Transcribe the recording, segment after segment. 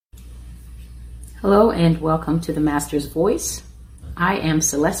Hello and welcome to the Master's Voice. I am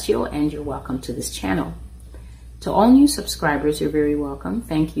Celestial and you're welcome to this channel. To all new subscribers, you're very welcome.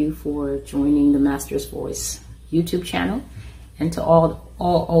 Thank you for joining the Master's Voice YouTube channel. And to all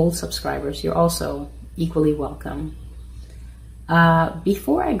old subscribers, you're also equally welcome.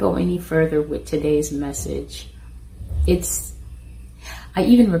 Before I go any further with today's message, I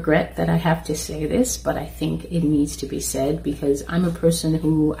even regret that I have to say this, but I think it needs to be said because I'm a person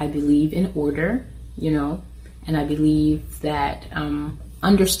who I believe in order, and I believe that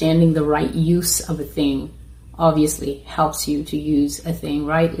understanding the right use of a thing obviously helps you to use a thing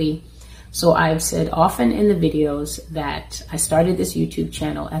rightly. So I've said often in the videos that I started this YouTube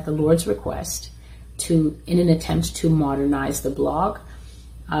channel at the Lord's request in an attempt to modernize the blog.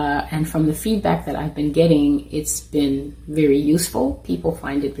 And from the feedback that I've been getting, it's been very useful. People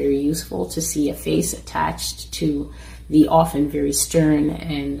find it very useful to see a face attached to the often very stern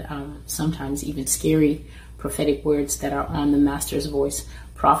and sometimes even scary prophetic words that are on the Master's Voice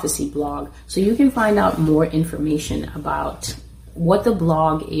Prophecy blog. So you can find out more information about what the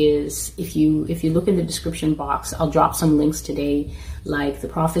blog is. If you look in the description box, I'll drop some links today, like the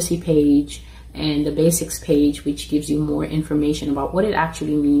prophecy page and the basics page, which gives you more information about what it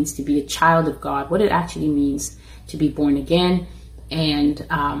actually means to be a child of God, what it actually means to be born again. And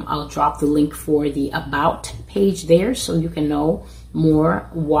I'll drop the link for the About page there so you can know more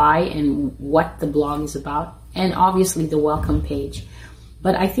why and what the blog is about, and obviously the welcome page.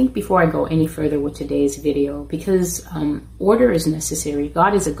 But I think before I go any further with today's video, because order is necessary,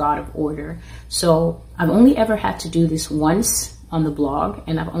 God is a God of order. So I've only ever had to do this once on the blog,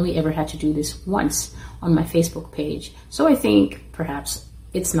 and I've only ever had to do this once on my Facebook page. So I think perhaps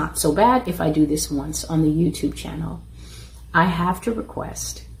it's not so bad if I do this once on the YouTube channel. I have to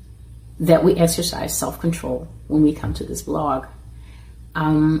request that we exercise self-control when we come to this blog.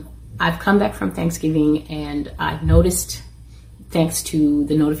 I've come back from Thanksgiving and I've noticed, thanks to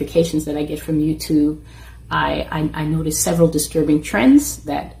the notifications that I get from YouTube, I noticed several disturbing trends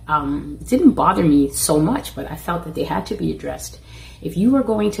that didn't bother me so much, but I felt that they had to be addressed. If you are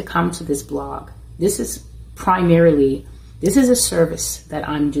going to come to this blog, this is a service that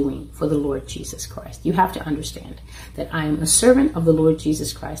I'm doing for the Lord Jesus Christ. You have to understand that I am a servant of the Lord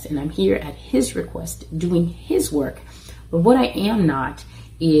Jesus Christ, and I'm here at His request doing His work. But what I am not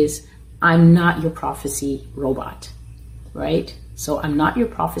is, I'm not your prophecy robot, right? So I'm not your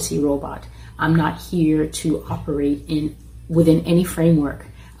prophecy robot. I'm not here to operate within any framework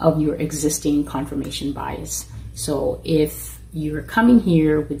of your existing confirmation bias. So if you're coming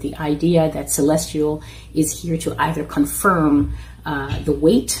here with the idea that Celestial is here to either confirm the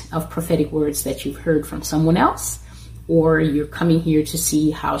weight of prophetic words that you've heard from someone else, or you're coming here to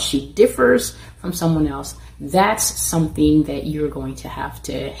see how she differs from someone else, that's something that you're going to have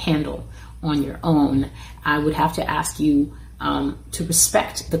to handle on your own. I would have to ask you to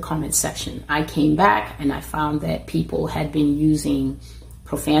respect the comment section. I came back and I found that people had been using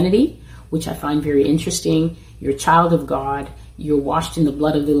profanity, which I find very interesting. You're a child of God. You're washed in the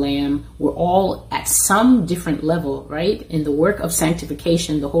blood of the Lamb. We're all at some different level, right? In the work of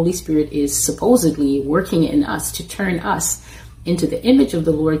sanctification, the Holy Spirit is supposedly working in us to turn us into the image of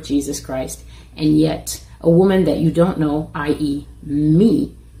the Lord Jesus Christ. And yet a woman that you don't know, i.e.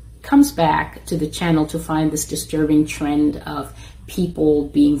 me, comes back to the channel to find this disturbing trend of people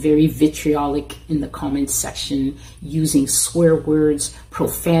being very vitriolic in the comments section, using swear words,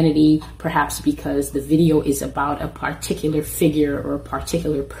 profanity, perhaps because the video is about a particular figure or a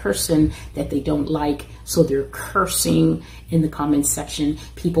particular person that they don't like, so they're cursing in the comments section.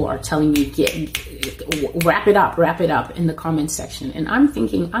 People are telling me, wrap it up in the comments section. And I'm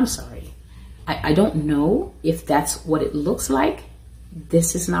thinking, I'm sorry, I don't know if that's what it looks like.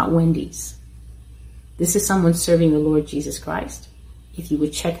 This is not Wendy's. This is someone serving the Lord Jesus Christ. If you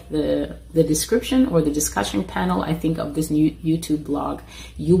would check the description or the discussion panel, I think, of this new YouTube blog,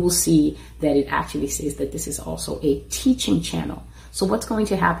 you will see that it actually says that this is also a teaching channel. So what's going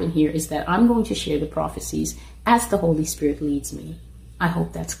to happen here is that I'm going to share the prophecies as the Holy Spirit leads me. I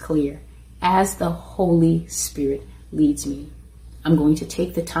hope that's clear. As the Holy Spirit leads me. I'm going to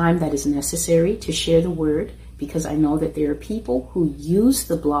take the time that is necessary to share the word, because I know that there are people who use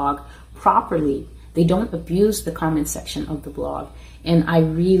the blog properly. They don't abuse the comment section of the blog. And I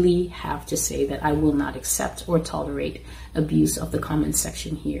really have to say that I will not accept or tolerate abuse of the comment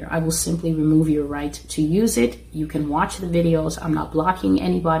section here. I will simply remove your right to use it. You can watch the videos. I'm not blocking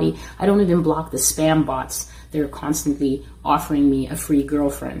anybody. I don't even block the spam bots. They're constantly offering me a free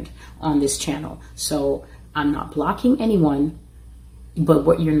girlfriend on this channel. So I'm not blocking anyone. But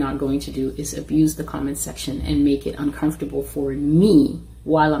what you're not going to do is abuse the comment section and make it uncomfortable for me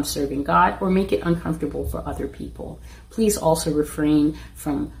while I'm serving God or make it uncomfortable for other people. Please also refrain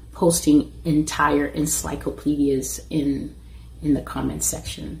from posting entire encyclopedias in the comment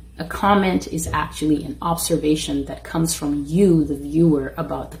section. A comment is actually an observation that comes from you, the viewer,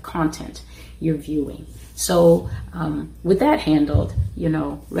 about the content you're viewing. So with that handled,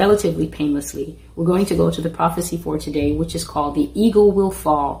 relatively painlessly, we're going to go to the prophecy for today, which is called The Eagle Will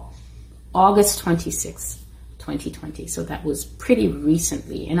Fall, August 26th, 2020. So that was pretty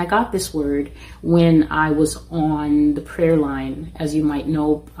recently. And I got this word when I was on the prayer line. As you might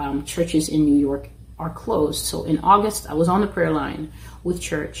know, churches in New York are closed. So in August, I was on the prayer line with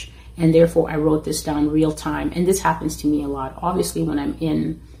church, and therefore I wrote this down real time. And this happens to me a lot. Obviously, when I'm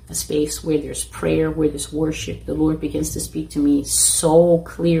in a space where there's prayer, where there's worship, the Lord begins to speak to me so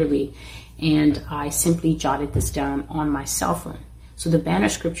clearly. And I simply jotted this down on my cell phone. So the banner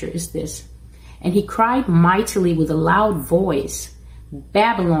scripture is this: "And he cried mightily with a loud voice,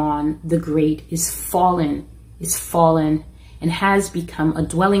 Babylon the Great is fallen, and has become a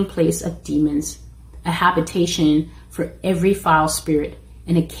dwelling place of demons, a habitation for every foul spirit,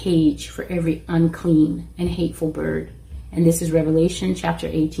 and a cage for every unclean and hateful bird." And this is Revelation chapter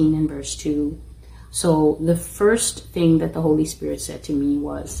 18 and verse 2. So the first thing that the Holy Spirit said to me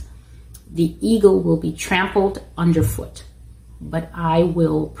was, the eagle will be trampled underfoot, but I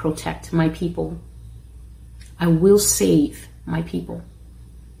will protect my people. I will save my people.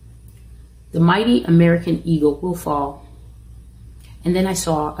 The mighty American eagle will fall. And then I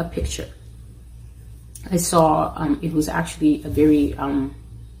saw a picture. I saw, it was actually a very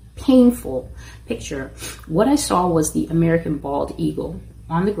painful picture. What I saw was the American bald eagle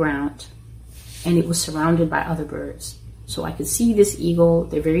on the ground, and it was surrounded by other birds. So I could see this eagle.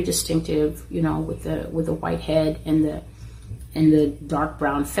 They're very distinctive, with the white head and the dark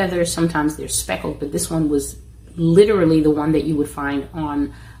brown feathers. Sometimes they're speckled, but this one was literally the one that you would find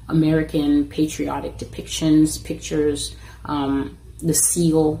on American patriotic depictions, pictures, the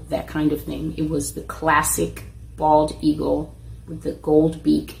seal, that kind of thing. It was the classic bald eagle with the gold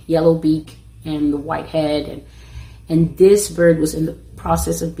beak, yellow beak, and the white head. And this bird was in the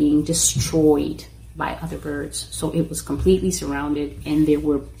process of being destroyed by other birds. So it was completely surrounded, and there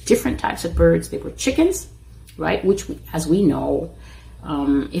were different types of birds. There were chickens, right? Which, as we know,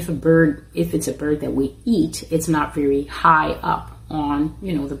 if it's a bird that we eat, it's not very high up on,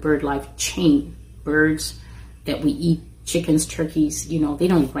 the bird life chain. Birds that we eat, chickens, turkeys, they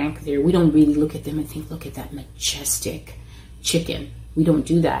don't rank there. We don't really look at them and think, look at that majestic chicken. We don't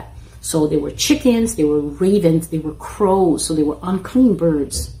do that. So there were chickens, there were ravens, there were crows. So they were unclean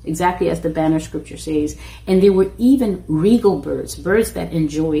birds, exactly as the banner scripture says. And there were even regal birds, birds that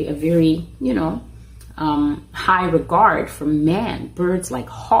enjoy a very, high regard from man, birds like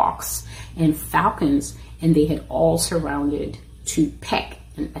hawks and falcons. And they had all surrounded to peck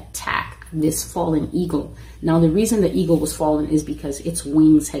and attack this fallen eagle. Now, the reason the eagle was fallen is because its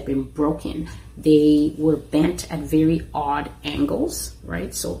wings had been broken. They were bent at very odd angles,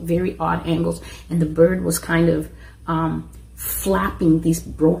 right? So very odd angles. And the bird was kind of flapping these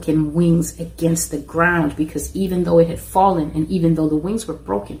broken wings against the ground, because even though it had fallen and even though the wings were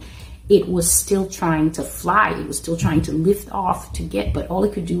broken, it was still trying to fly. It was still trying to lift off to get, but all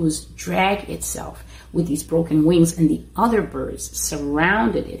it could do was drag itself with these broken wings. And the other birds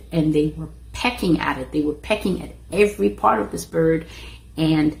surrounded it, and they were pecking at it. They were pecking at every part of this bird,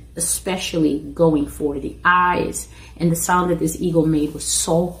 and especially going for the eyes. And the sound that this eagle made was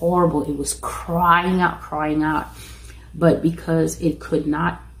so horrible. It was crying out. But because it could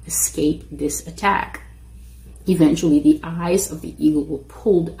not escape this attack, eventually the eyes of the eagle were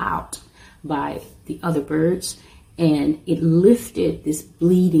pulled out by the other birds, and it lifted this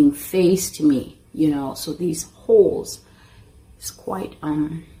bleeding face to me, so these holes. It's quite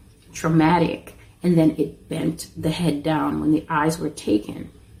traumatic. And then it bent the head down. When the eyes were taken,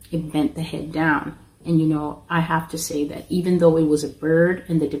 it bent the head down. And I have to say that even though it was a bird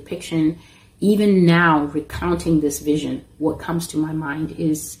and the depiction, even now recounting this vision, what comes to my mind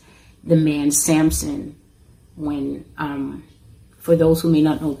is the man Samson. When, for those who may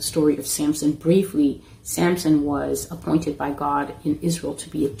not know the story of Samson briefly, Samson was appointed by God in Israel to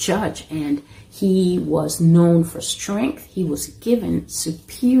be a judge, and he was known for strength. He was given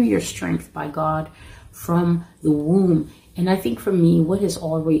superior strength by God from the womb. And I think for me, what has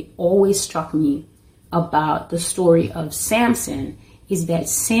always struck me about the story of Samson is that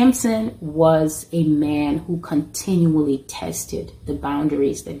Samson was a man who continually tested the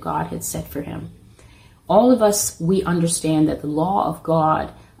boundaries that God had set for him. All of us, we understand that the law of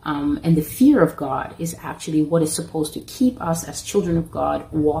God And the fear of God is actually what is supposed to keep us as children of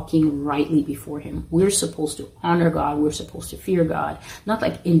God walking rightly before him. We're supposed to honor God. We're supposed to fear God, not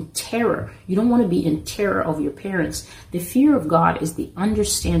like in terror. You don't want to be in terror of your parents. The fear of God is the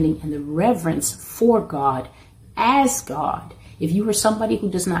understanding and the reverence for God as God. If you are somebody who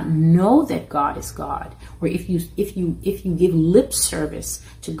does not know that God is God, or if you give lip service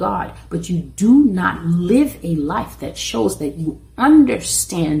to God, but you do not live a life that shows that you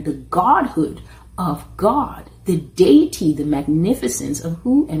understand the godhood of God, the deity, the magnificence of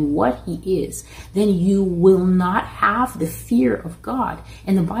who and what he is, then you will not have the fear of God.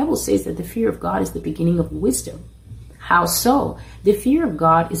 And the Bible says that the fear of God is the beginning of wisdom. How so? The fear of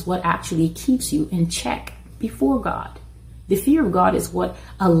God is what actually keeps you in check before God. The fear of God is what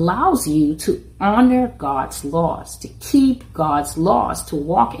allows you to honor God's laws, to keep God's laws, to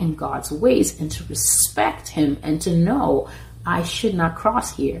walk in God's ways, and to respect him, and to know I should not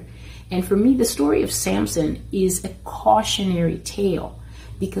cross here. And for me, the story of Samson is a cautionary tale,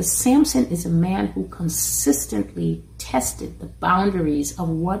 because Samson is a man who consistently tested the boundaries of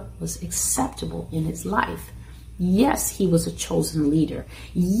what was acceptable in his life. Yes, he was a chosen leader.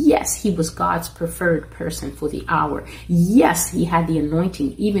 Yes, he was God's preferred person for the hour. Yes, he had the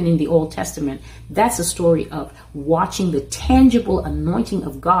anointing, even in the Old Testament. That's a story of watching the tangible anointing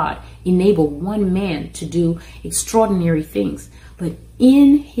of God enable one man to do extraordinary things. But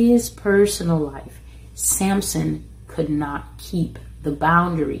in his personal life, Samson could not keep the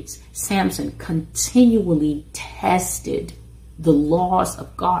boundaries. Samson continually tested the laws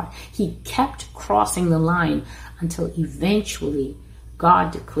of God. He kept crossing the line until eventually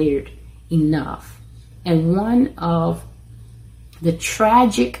God declared enough. And one of the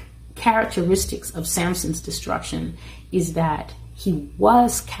tragic characteristics of Samson's destruction is that he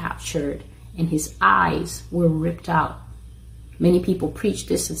was captured and his eyes were ripped out. Many people preach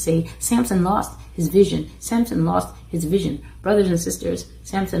this and say, Samson lost his vision. Samson lost his vision. Brothers and sisters,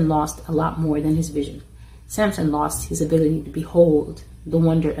 Samson lost a lot more than his vision. Samson lost his ability to behold the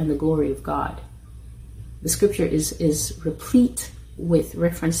wonder and the glory of God. The scripture is replete with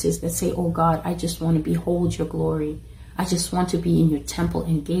references that say, oh God, I just want to behold your glory. I just want to be in your temple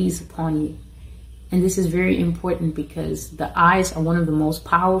and gaze upon you. And this is very important because the eyes are one of the most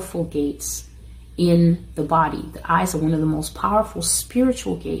powerful gates in the body. The eyes are one of the most powerful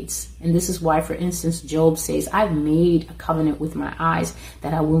spiritual gates. And this is why, for instance, Job says, I've made a covenant with my eyes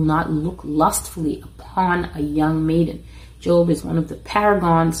that I will not look lustfully upon a young maiden. Job is one of the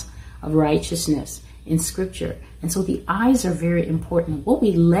paragons of righteousness in scripture. And so the eyes are very important. What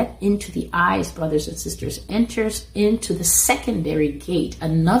we let into the eyes, brothers and sisters, enters into the secondary gate,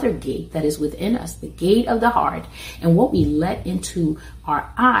 another gate that is within us, the gate of the heart. And what we let into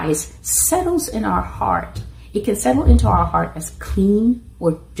our eyes settles in our heart. It can settle into our heart as clean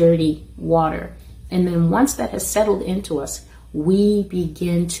or dirty water. And then once that has settled into us, we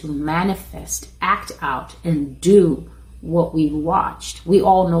begin to manifest, act out, and do what we watched. We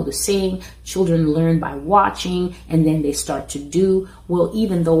all know the saying, children learn by watching and then they start to do. Well,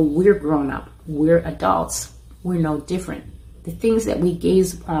 even though we're grown up, we're adults, we're no different. The things that we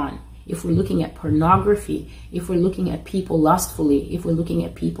gaze upon, if we're looking at pornography, if we're looking at people lustfully, if we're looking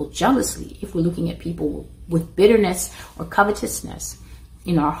at people jealously, if we're looking at people with bitterness or covetousness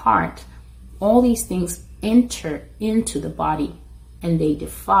in our heart, all these things enter into the body and they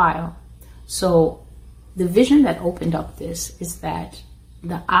defile. So the vision that opened up this is that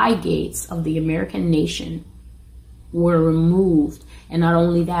the eye gates of the American nation were removed. And not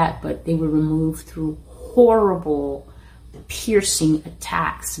only that, but they were removed through horrible, piercing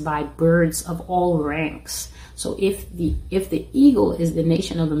attacks by birds of all ranks. So if the eagle is the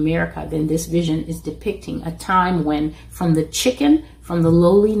nation of America, then this vision is depicting a time when from the chicken, from the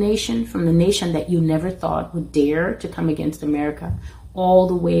lowly nation, from the nation that you never thought would dare to come against America, all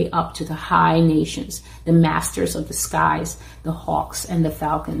the way up to the high nations, the masters of the skies, the hawks and the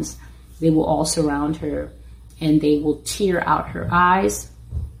falcons. They will all surround her and they will tear out her eyes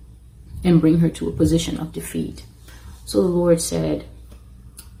and bring her to a position of defeat. So the Lord said,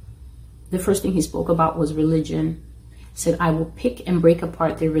 the first thing he spoke about was religion. He said, I will pick and break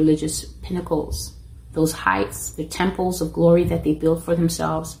apart their religious pinnacles, those heights, the temples of glory that they built for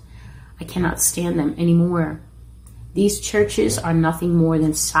themselves. I cannot stand them anymore. These churches are nothing more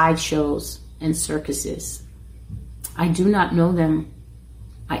than sideshows and circuses. I do not know them.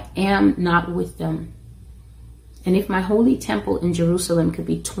 I am not with them. And if my holy temple in Jerusalem could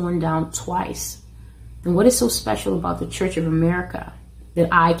be torn down twice, then what is so special about the Church of America that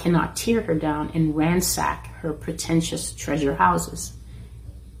I cannot tear her down and ransack her pretentious treasure houses?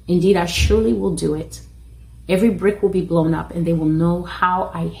 Indeed, I surely will do it. Every brick will be blown up, and they will know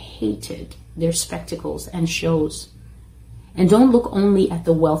how I hated their spectacles and shows. And don't look only at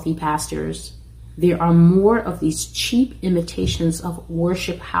the wealthy pastors. There are more of these cheap imitations of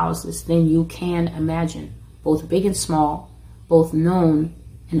worship houses than you can imagine, both big and small, both known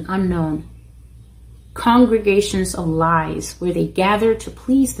and unknown. Congregations of lies where they gather to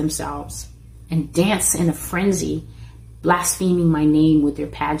please themselves and dance in a frenzy, blaspheming my name with their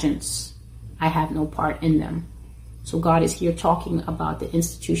pageants. I have no part in them. So God is here talking about the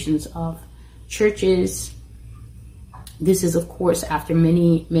institutions of churches. This is, of course, after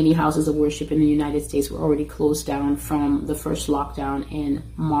many, many houses of worship in the United States were already closed down from the first lockdown in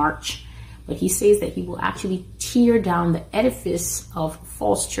March. But he says that he will actually tear down the edifice of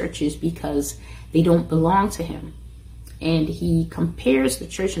false churches because they don't belong to him. And he compares the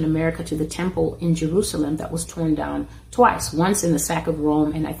church in America to the temple in Jerusalem that was torn down twice, once in the sack of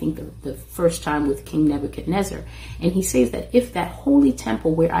Rome, and I think the first time with King Nebuchadnezzar. And he says that if that holy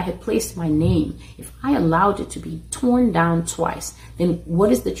temple where I had placed my name, if I allowed it to be torn down twice, then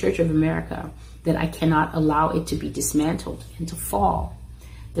what is the Church of America that I cannot allow it to be dismantled and to fall?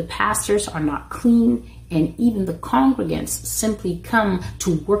 The pastors are not clean, and even the congregants simply come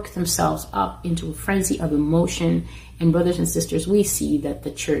to work themselves up into a frenzy of emotion. And brothers and sisters, we see that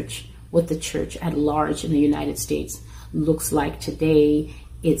what the church at large in the United States looks like today.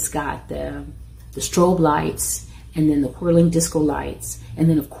 It's got the strobe lights, and then the whirling disco lights. And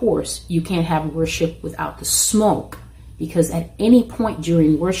then, of course, you can't have worship without the smoke, because at any point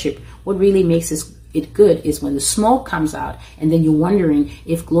during worship, what really makes it good is when the smoke comes out, and then you're wondering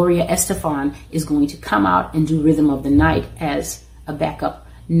if Gloria Estefan is going to come out and do Rhythm of the Night as a backup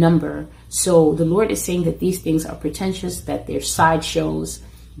number. So the Lord is saying that these things are pretentious, that they're sideshows,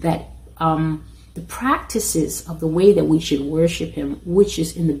 that the practices of the way that we should worship him, which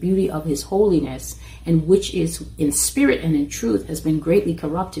is in the beauty of his holiness, and which is in spirit and in truth, has been greatly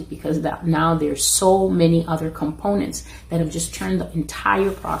corrupted, because now there's so many other components that have just turned the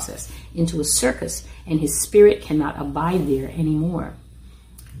entire process into a circus, and his spirit cannot abide there anymore.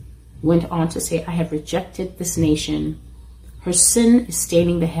 Went on to say, I have rejected this nation. Her sin is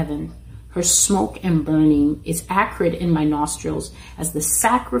staining the heaven. Her smoke and burning is acrid in my nostrils as the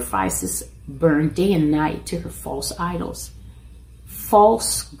sacrifices burn day and night to her false idols.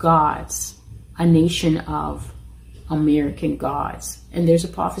 False gods, a nation of American gods. And there's a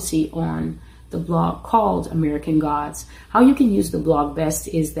prophecy on the blog called American Gods. How you can use the blog best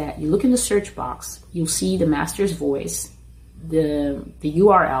is that you look in the search box, you'll see the master's voice, the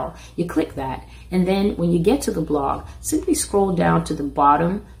URL, you click that, and then when you get to the blog, simply scroll down to the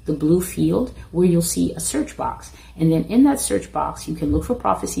bottom, the blue field, where you'll see a search box. And then in that search box, you can look for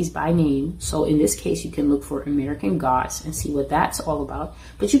prophecies by name. So in this case, you can look for American Gods and see what that's all about.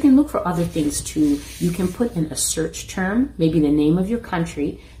 But you can look for other things too. You can put in a search term, maybe the name of your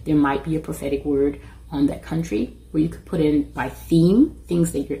country. There might be a prophetic word on that country, where you could put in by theme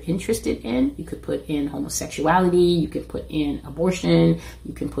things that you're interested in. You could put in homosexuality, you could put in abortion,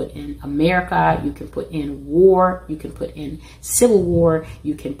 you can put in America, you can put in war, you can put in civil war,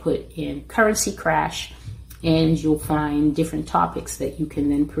 you can put in currency crash, and you'll find different topics that you can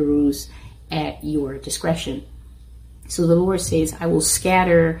then peruse at your discretion. So the Lord says, I will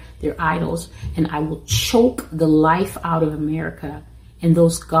scatter their idols, and I will choke the life out of America, and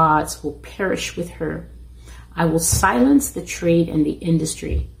those gods will perish with her. I will silence the trade and the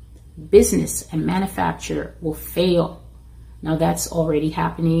industry. Business and manufacture will fail. Now that's already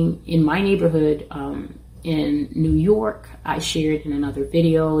happening in my neighborhood in New York. I shared in another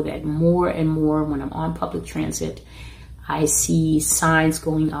video that more and more when I'm on public transit, I see signs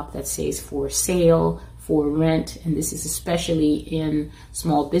going up that says for sale, for rent. And this is especially in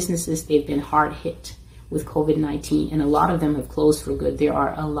small businesses. They've been hard hit with COVID-19, and a lot of them have closed for good. There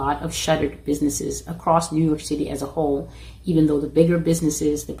are a lot of shuttered businesses across New York City as a whole, even though the bigger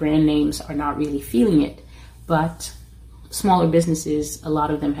businesses, the brand names, are not really feeling it. But smaller businesses, a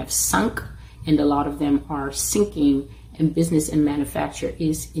lot of them have sunk, and a lot of them are sinking, and business and manufacture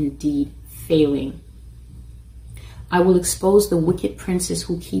is indeed failing. I will expose the wicked princes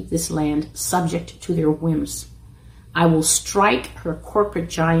who keep this land subject to their whims. I will strike her corporate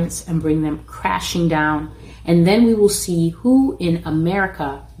giants and bring them crashing down. And then we will see who in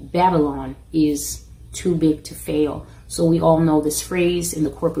America, Babylon, is too big to fail. So we all know this phrase in the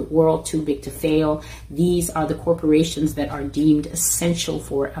corporate world, too big to fail. These are the corporations that are deemed essential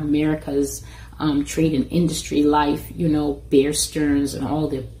for America's trade and industry life. You know, Bear Stearns and all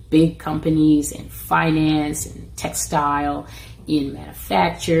the big companies in finance and textile in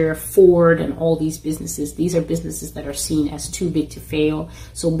manufacture, Ford, and all these businesses. These are businesses that are seen as too big to fail.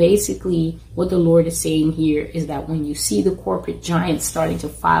 So basically, what the Lord is saying here is that when you see the corporate giants starting to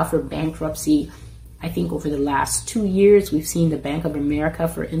file for bankruptcy, I think over the last 2 years, we've seen the Bank of America,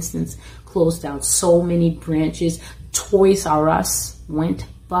 for instance, close down so many branches. Toys R Us went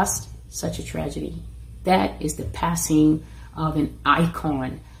bust. Such a tragedy. That is the passing of an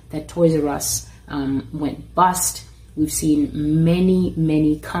icon, that Toys R Us went bust. We've seen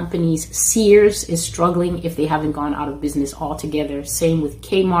many companies. Sears is struggling if they haven't gone out of business altogether. Same with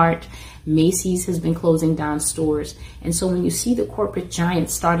Kmart. Macy's has been closing down stores. And so when you see the corporate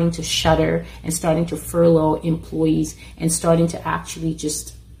giants starting to shutter and starting to furlough employees and starting to actually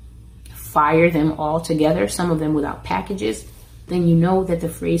just fire them all together, some of them without packages, then you know that the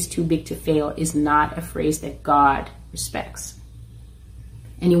phrase too big to fail is not a phrase that God respects.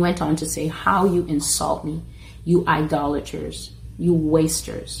 And he went on to say, how you insult me, you idolaters, you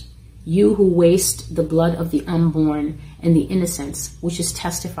wasters, you who waste the blood of the unborn and the innocents, which is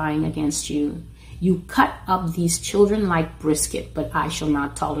testifying against you. You cut up these children like brisket, but I shall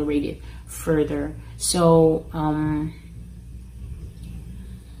not tolerate it further. So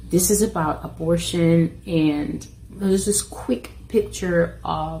this is about abortion, and there's this quick picture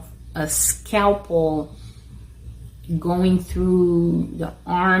of a scalpel going through the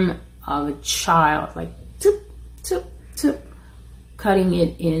arm of a child, like tip, tip, tip, cutting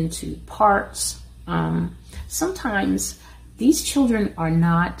it into parts. Sometimes these children are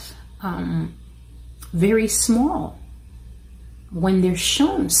not very small when they're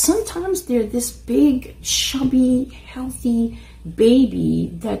shown. Sometimes they're this big, chubby, healthy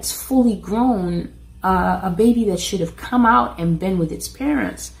baby that's fully grown, a baby that should have come out and been with its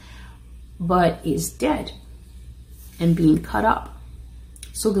parents, but is dead and being cut up.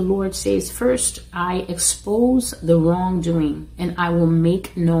 So the Lord says, first, I expose the wrongdoing and I will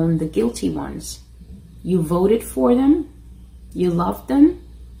make known the guilty ones. You voted for them. You loved them.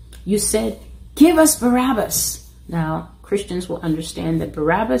 You said, give us Barabbas. Now, Christians will understand that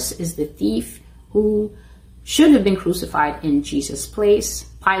Barabbas is the thief who should have been crucified in Jesus' place.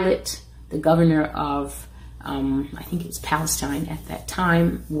 Pilate, the governor of, I think it was Palestine at that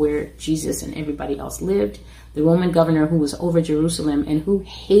time, where Jesus and everybody else lived. The Roman governor who was over Jerusalem and who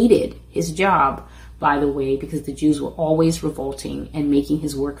hated his job, by the way, because the Jews were always revolting and making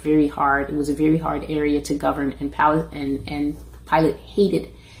his work very hard. It was a very hard area to govern, and Pilate hated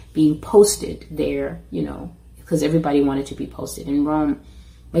being posted there, you know, because everybody wanted to be posted in Rome.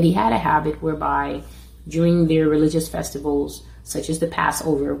 But he had a habit whereby during their religious festivals, such as the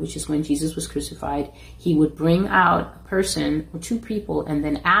Passover, which is when Jesus was crucified, he would bring out a person or two people and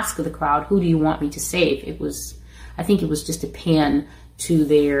then ask the crowd, who do you want me to save? I think it was just a pan to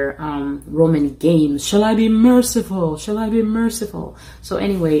their Roman games. Shall I be merciful? Shall I be merciful? So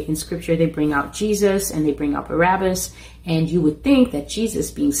anyway, in scripture, they bring out Jesus and they bring out Barabbas. And you would think that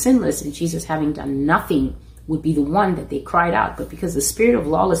Jesus, being sinless and Jesus having done nothing, would be the one that they cried out. But because the spirit of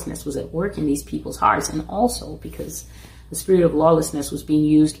lawlessness was at work in these people's hearts, and also because the spirit of lawlessness was being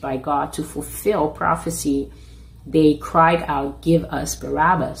used by God to fulfill prophecy, they cried out, give us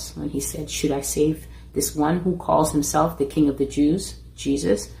Barabbas. When he said, should I save this one who calls himself the King of the Jews,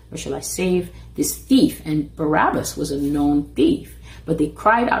 Jesus, or shall I save this thief? And Barabbas was a known thief, but they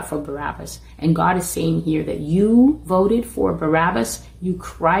cried out for Barabbas. And God is saying here that you voted for Barabbas. You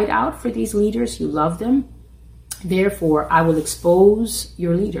cried out for these leaders. You love them. Therefore, I will expose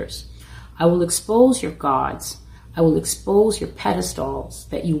your leaders. I will expose your gods. I will expose your pedestals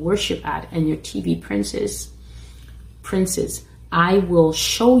that you worship at and your TV princes. I will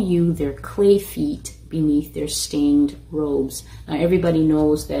show you their clay feet beneath their stained robes. Now, everybody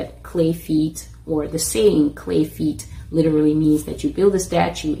knows that clay feet, or the saying clay feet, literally means that you build a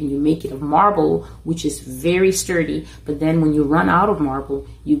statue and you make it of marble, which is very sturdy. But then when you run out of marble,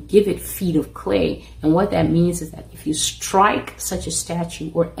 you give it feet of clay. And what that means is that if you strike such a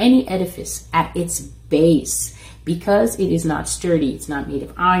statue or any edifice at its base, because it is not sturdy, it's not made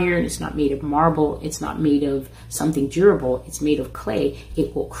of iron, it's not made of marble, it's not made of something durable, it's made of clay,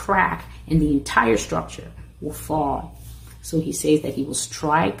 it will crack and the entire structure will fall. So he says that he will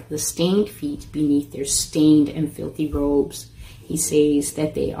strike the stained feet beneath their stained and filthy robes. He says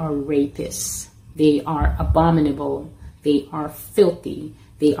that they are rapists, they are abominable, they are filthy,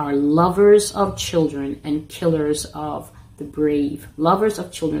 they are lovers of children and killers of the brave. Lovers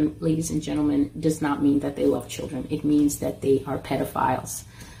of children, ladies and gentlemen, does not mean that they love children. It means that they are pedophiles.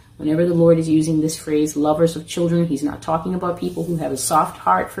 Whenever the Lord is using this phrase, lovers of children, he's not talking about people who have a soft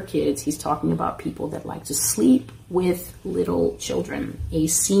heart for kids. He's talking about people that like to sleep with little children. A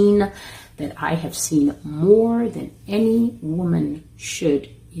scene that I have seen more than any woman should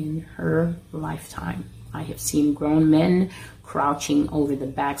in her lifetime. I have seen grown men crouching over the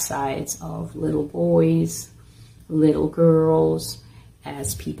backsides of little boys, little girls,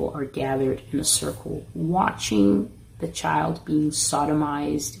 as people are gathered in a circle, watching the child being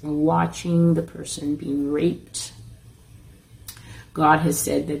sodomized and watching the person being raped. God has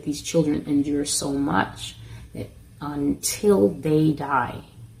said that these children endure so much that until they die,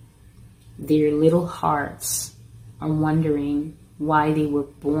 their little hearts are wondering why they were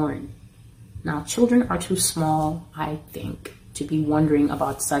born. Now, children are too small, I think, to be wondering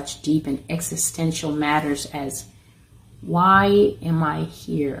about such deep and existential matters as, why am I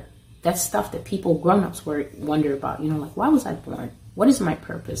here? That's stuff that people, grown-ups, wonder about. Like, why was I born? What is my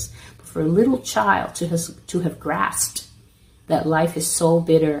purpose? But for a little child to have grasped that life is so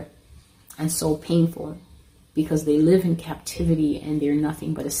bitter and so painful because they live in captivity and they're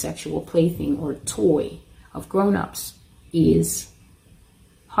nothing but a sexual plaything or toy of grown-ups is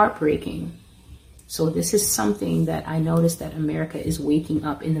heartbreaking. So this is something that I noticed that America is waking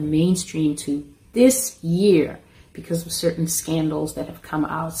up in the mainstream to this year because of certain scandals that have come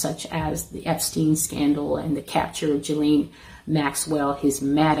out, such as the Epstein scandal and the capture of Ghislaine Maxwell, his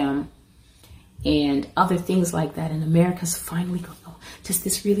madam, and other things like that. And America's finally going, oh, does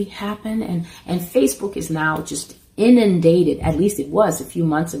this really happen? And Facebook is now just inundated, at least it was a few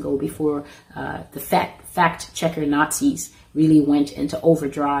months ago before the fact checker Nazis really went into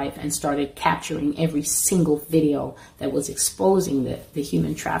overdrive and started capturing every single video that was exposing the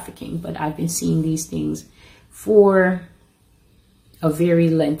human trafficking. But I've been seeing these things for a very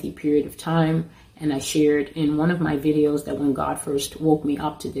lengthy period of time. And I shared in one of my videos that when God first woke me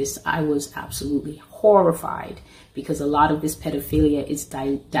up to this, I was absolutely horrified because a lot of this pedophilia is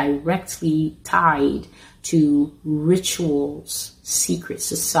directly tied to rituals, secret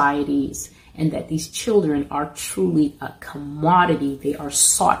societies, and that these children are truly a commodity. They are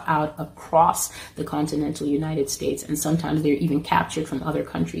sought out across the continental United States, and sometimes they're even captured from other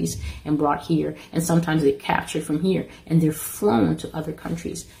countries and brought here, and sometimes they're captured from here and they're flown to other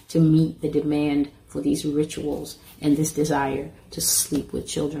countries to meet the demand for these rituals and this desire to sleep with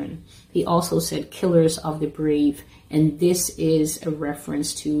children. He also said killers of the brave, and this is a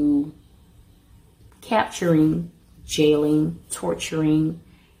reference to capturing, jailing, torturing,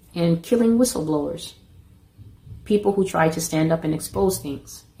 and killing whistleblowers, people who try to stand up and expose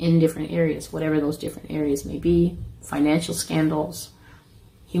things in different areas, whatever those different areas may be, financial scandals,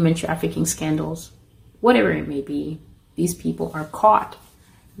 human trafficking scandals, whatever it may be. These people are caught,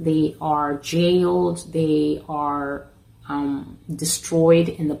 they are jailed, they are destroyed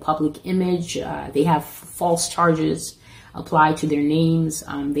in the public image, they have false charges applied to their names,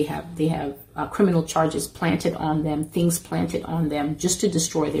 they have criminal charges planted on them, things planted on them just to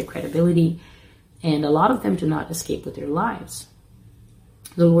destroy their credibility. And a lot of them do not escape with their lives.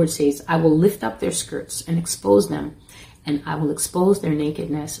 The Lord says, I will lift up their skirts and expose them, and I will expose their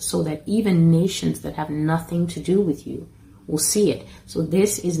nakedness so that even nations that have nothing to do with you will see it. So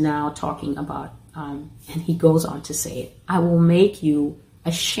this is now talking about, and he goes on to say it, I will make you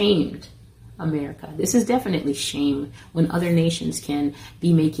ashamed, America. This is definitely shame when other nations can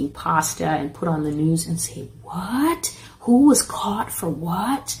be making pasta and put on the news and say, what? Who was caught for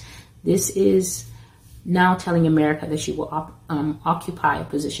what? This is now telling America that she will occupy a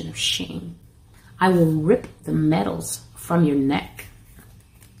position of shame. I will rip the medals from your neck.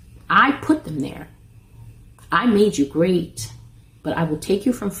 I put them there. I made you great, but I will take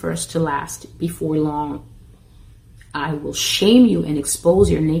you from first to last before long. I will shame you and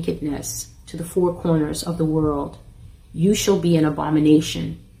expose your nakedness to the four corners of the world. You shall be an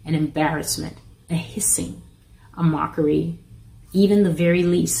abomination, an embarrassment, a hissing, a mockery. Even the very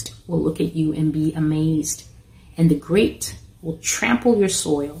least will look at you and be amazed. And the great will trample your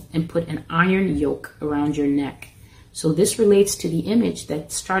soil and put an iron yoke around your neck. So this relates to the image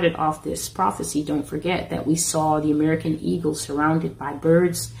that started off this prophecy. Don't forget that we saw the American eagle surrounded by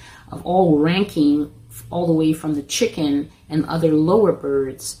birds of all ranking, all the way from the chicken and other lower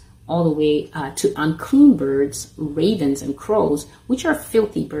birds, all the way to unclean birds, ravens and crows, which are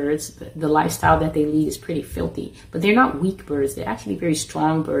filthy birds. The lifestyle that they lead is pretty filthy, but they're not weak birds. They're actually very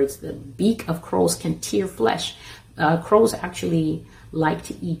strong birds. The beak of crows can tear flesh. Crows actually like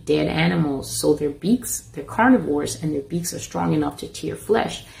to eat dead animals, so their beaks, they're carnivores, and their beaks are strong enough to tear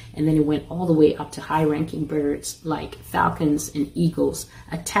flesh. And then it went all the way up to high-ranking birds like falcons and eagles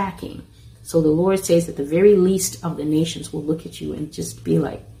attacking. So the Lord says that the very least of the nations will look at you and just be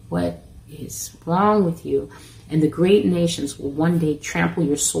like, what is wrong with you? And the great nations will one day trample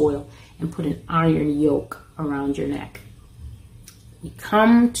your soil and put an iron yoke around your neck. We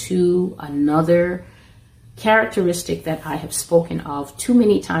come to another characteristic that I have spoken of too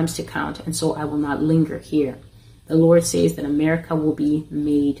many times to count, and so I will not linger here. The Lord says that America will be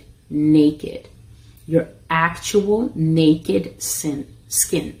made naked. Your actual naked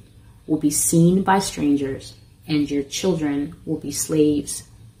skin will be seen by strangers, and your children will be slaves.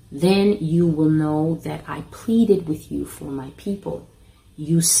 Then you will know that I pleaded with you for my people.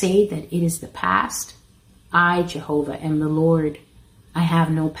 You say that it is the past. I, Jehovah, am the Lord. I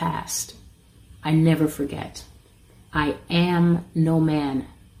have no past. I never forget. I am no man.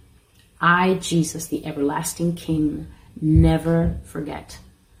 I, Jesus, the everlasting King, never forget.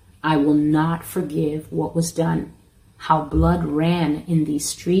 I will not forgive what was done, how blood ran in these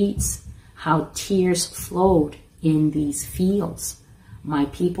streets, how tears flowed in these fields. My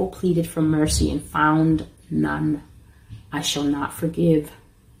people pleaded for mercy and found none. I shall not forgive.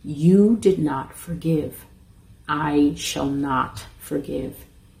 You did not forgive. I shall not forgive.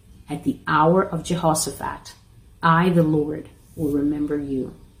 At the hour of Jehoshaphat, I, the Lord, will remember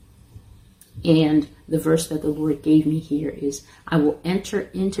you. And the verse that the Lord gave me here is, I will enter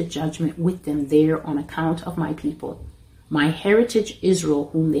into judgment with them there on account of my people, my heritage Israel,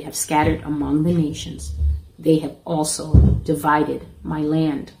 whom they have scattered among the nations. They have also divided my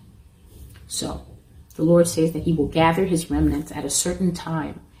land. So the Lord says that he will gather his remnants at a certain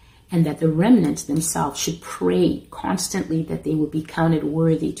time, and that the remnants themselves should pray constantly that they will be counted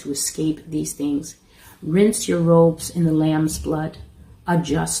worthy to escape these things. Rinse your robes in the Lamb's blood.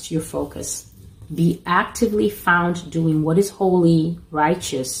 Adjust your focus. Be actively found doing what is holy,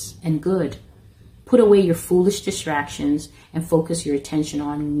 righteous, and good. Put away your foolish distractions and focus your attention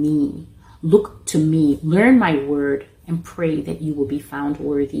on me. Look to me, learn my word, and pray that you will be found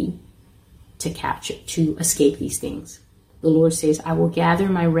worthy to escape these things. The Lord says, I will gather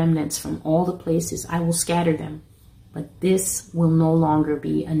my remnants from all the places. I will scatter them. But this will no longer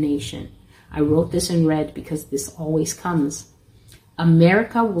be a nation. I wrote this in red because this always comes.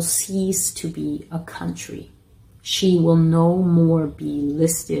 America will cease to be a country. She will no more be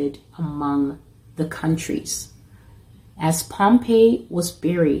listed among the countries. As Pompeii was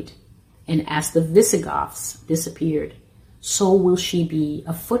buried and as the Visigoths disappeared, so will she be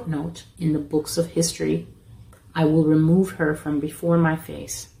a footnote in the books of history. I will remove her from before my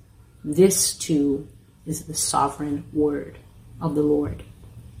face. This too is the sovereign word of the Lord.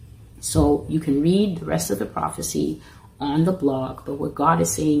 So you can read the rest of the prophecy on the blog, but what God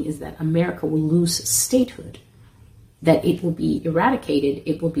is saying is that America will lose statehood, that it will be eradicated,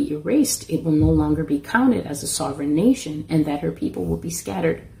 it will be erased, it will no longer be counted as a sovereign nation, and that her people will be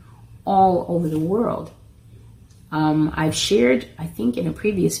scattered all over the world. I've shared, I think in a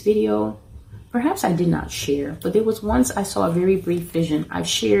previous video, perhaps I did not share, but there was once I saw a very brief vision. I've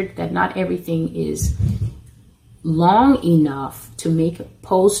shared that not everything is long enough to make a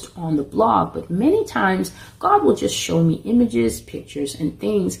post on the blog, but many times God will just show me images, pictures, and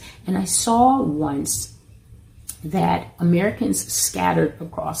things. And I saw once that Americans scattered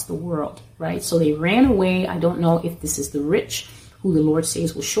across the world, right? So they ran away. I don't know if this is the rich, who the Lord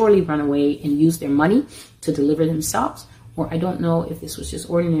says will surely run away and use their money to deliver themselves, or I don't know if this was just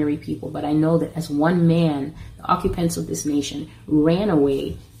ordinary people, but I know that as one man, the occupants of this nation ran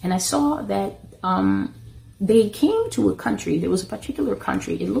away. And I saw that they came to a country. There was a particular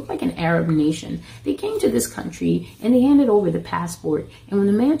country. It looked like an Arab nation. They came to this country and they handed over the passport. And when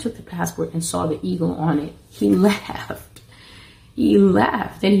the man took the passport and saw the eagle on it, he laughed. He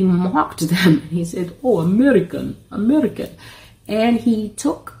laughed and he mocked them. He said, "Oh, American, American." And he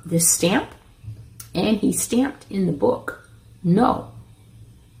took the stamp and he stamped in the book, "No."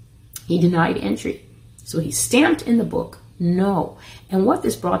 He denied entry. So he stamped in the book, "No." And what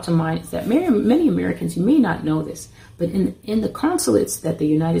this brought to mind is that many Americans, you may not know this, but in the consulates that the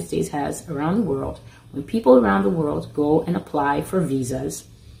United States has around the world, when people around the world go and apply for visas,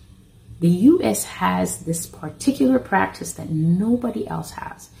 the U.S. has this particular practice that nobody else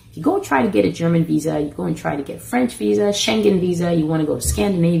has. If you go and try to get a German visa, you go and try to get a French visa, Schengen visa, you want to go to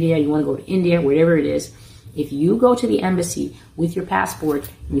Scandinavia, you want to go to India, wherever it is, if you go to the embassy with your passport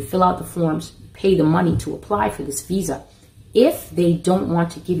and you fill out the forms, pay the money to apply for this visa, if they don't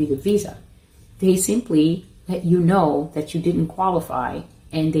want to give you the visa, they simply let you know that you didn't qualify,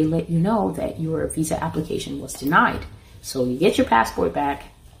 and they let you know that your visa application was denied. So you get your passport back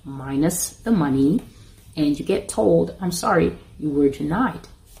minus the money, and you get told, "I'm sorry, you were denied."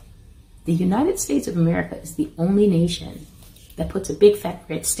 The United States of America is the only nation that puts a big fat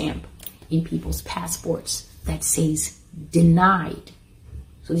red stamp in people's passports that says denied.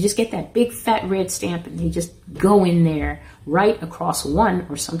 So they just get that big fat red stamp and they just go in there right across one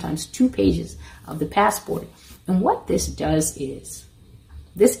or sometimes two pages of the passport. And what this does is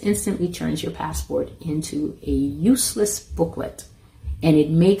This instantly turns your passport into a useless booklet, and it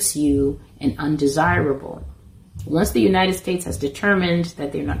makes you an undesirable. Once the United States has determined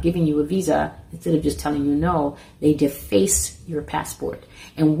that they're not giving you a visa, instead of just telling you no, they deface your passport.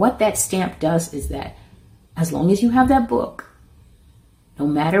 And what that stamp does is that as long as you have that book, no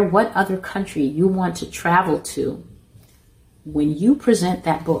matter what other country you want to travel to, when you present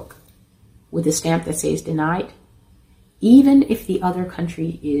that book with a stamp that says denied, even if the other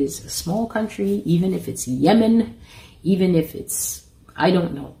country is a small country, even if it's Yemen, even if it's, I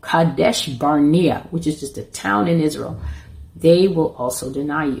don't know, Kadesh Barnea, which is just a town in Israel, they will also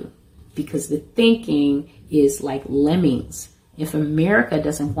deny you, because the thinking is like lemmings. If America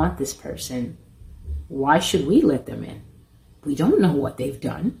doesn't want this person, why should we let them in? We don't know what they've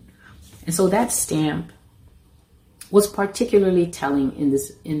done. And so that stamp was particularly telling in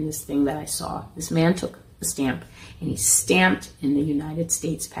this thing that I saw. This man took a stamp and he stamped in the United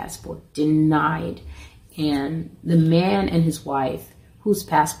States passport, denied. And the man and his wife, whose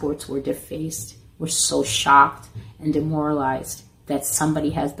passports were defaced, were so shocked and demoralized that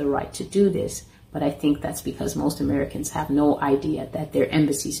somebody has the right to do this. But I think that's because most Americans have no idea that their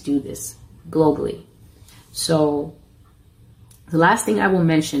embassies do this globally. So the last thing I will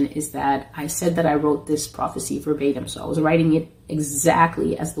mention is that I said that I wrote this prophecy verbatim. So I was writing it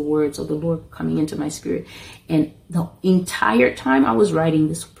exactly as the words of the Lord coming into my spirit. And the entire time I was writing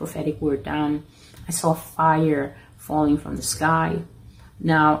this prophetic word down, I saw fire falling from the sky.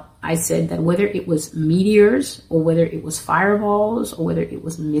 Now, I said that whether it was meteors or whether it was fireballs or whether it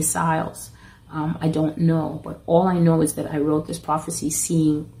was missiles, I don't know. But all I know is that I wrote this prophecy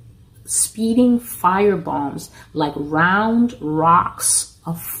seeing speeding fire bombs, like round rocks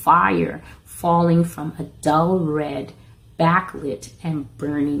of fire falling from a dull red, backlit and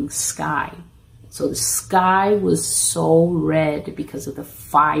burning sky. So the sky was so red because of the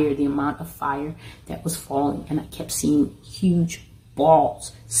fire, the amount of fire that was falling. And I kept seeing huge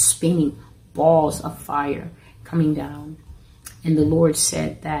balls, spinning balls of fire coming down. And the Lord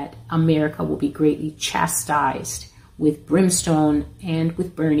said that America will be greatly chastised with brimstone and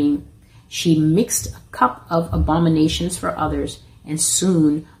with burning. She mixed a cup of abominations for others, and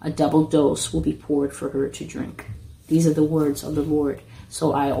soon a double dose will be poured for her to drink. These are the words of the Lord.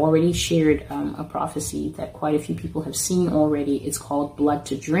 So I already shared a prophecy that quite a few people have seen already. It's called Blood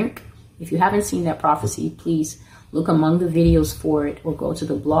to Drink. If you haven't seen that prophecy, please look among the videos for it, or go to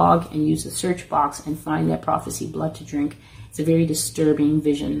the blog and use the search box and find that prophecy, Blood to Drink. It's a very disturbing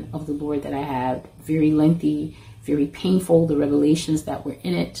vision of the Lord that I had. Very lengthy, very painful, the revelations that were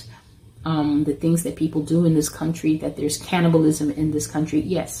in it. The things that people do in this country, that there's cannibalism in this country.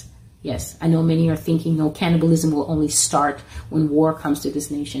 Yes. I know many are thinking, no, cannibalism will only start when war comes to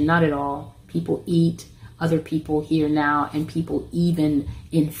this nation. Not at all. People eat other people here now, and people even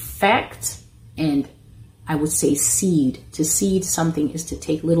infect, and I would say seed. To seed something is to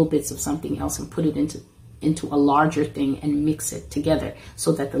take little bits of something else and put it into a larger thing and mix it together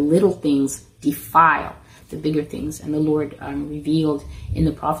so that the little things defile the bigger things. And the Lord revealed in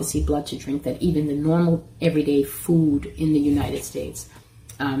the prophecy Blood to Drink that even the normal everyday food in the United States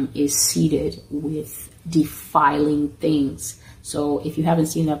is seeded with defiling things. So if you haven't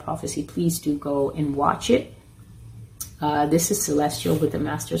seen that prophecy, please do go and watch it. This is Celestial with the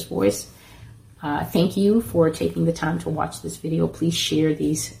Master's Voice. Thank you for taking the time to watch this video. Please share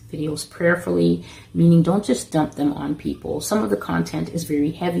these videos prayerfully, meaning don't just dump them on people. Some of the content is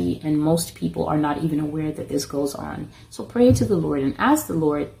very heavy and most people are not even aware that this goes on. So pray to the Lord and ask the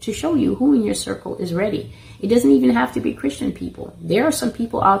Lord to show you who in your circle is ready. It doesn't even have to be Christian people. There are some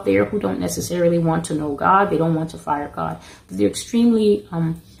people out there who don't necessarily want to know God. They don't want to fire God, but they're extremely,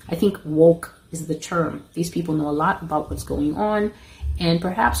 I think woke is the term. These people know a lot about what's going on. And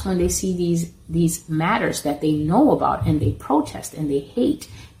perhaps when they see these matters that they know about and they protest and they hate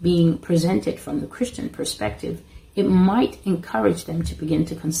being presented from the Christian perspective, it might encourage them to begin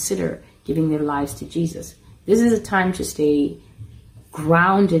to consider giving their lives to Jesus. This is a time to stay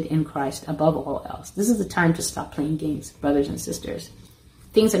grounded in Christ above all else. This is the time to stop playing games, brothers and sisters.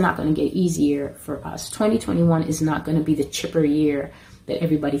 Things are not going to get easier for us. 2021 is not going to be the chipper year that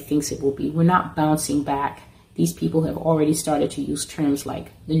everybody thinks it will be. We're not bouncing back. These people have already started to use terms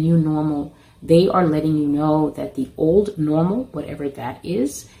like the new normal. They are letting you know that the old normal, whatever that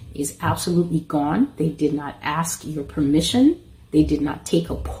is absolutely gone. They did not ask your permission. They did not take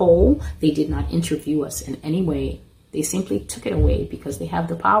a poll. They did not interview us in any way. They simply took it away because they have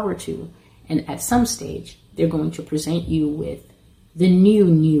the power to. And at some stage, they're going to present you with the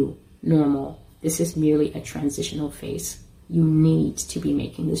new normal. This is merely a transitional phase. You need to be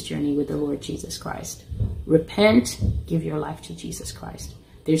making this journey with the Lord Jesus Christ. Repent, give your life to Jesus Christ.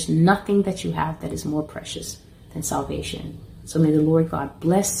 There's nothing that you have that is more precious than salvation. So may the Lord God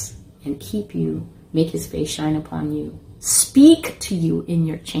bless and keep you, make his face shine upon you, speak to you in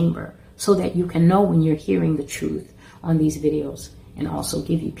your chamber so that you can know when you're hearing the truth on these videos, and also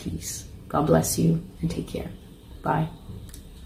give you peace. God bless you and take care. Bye.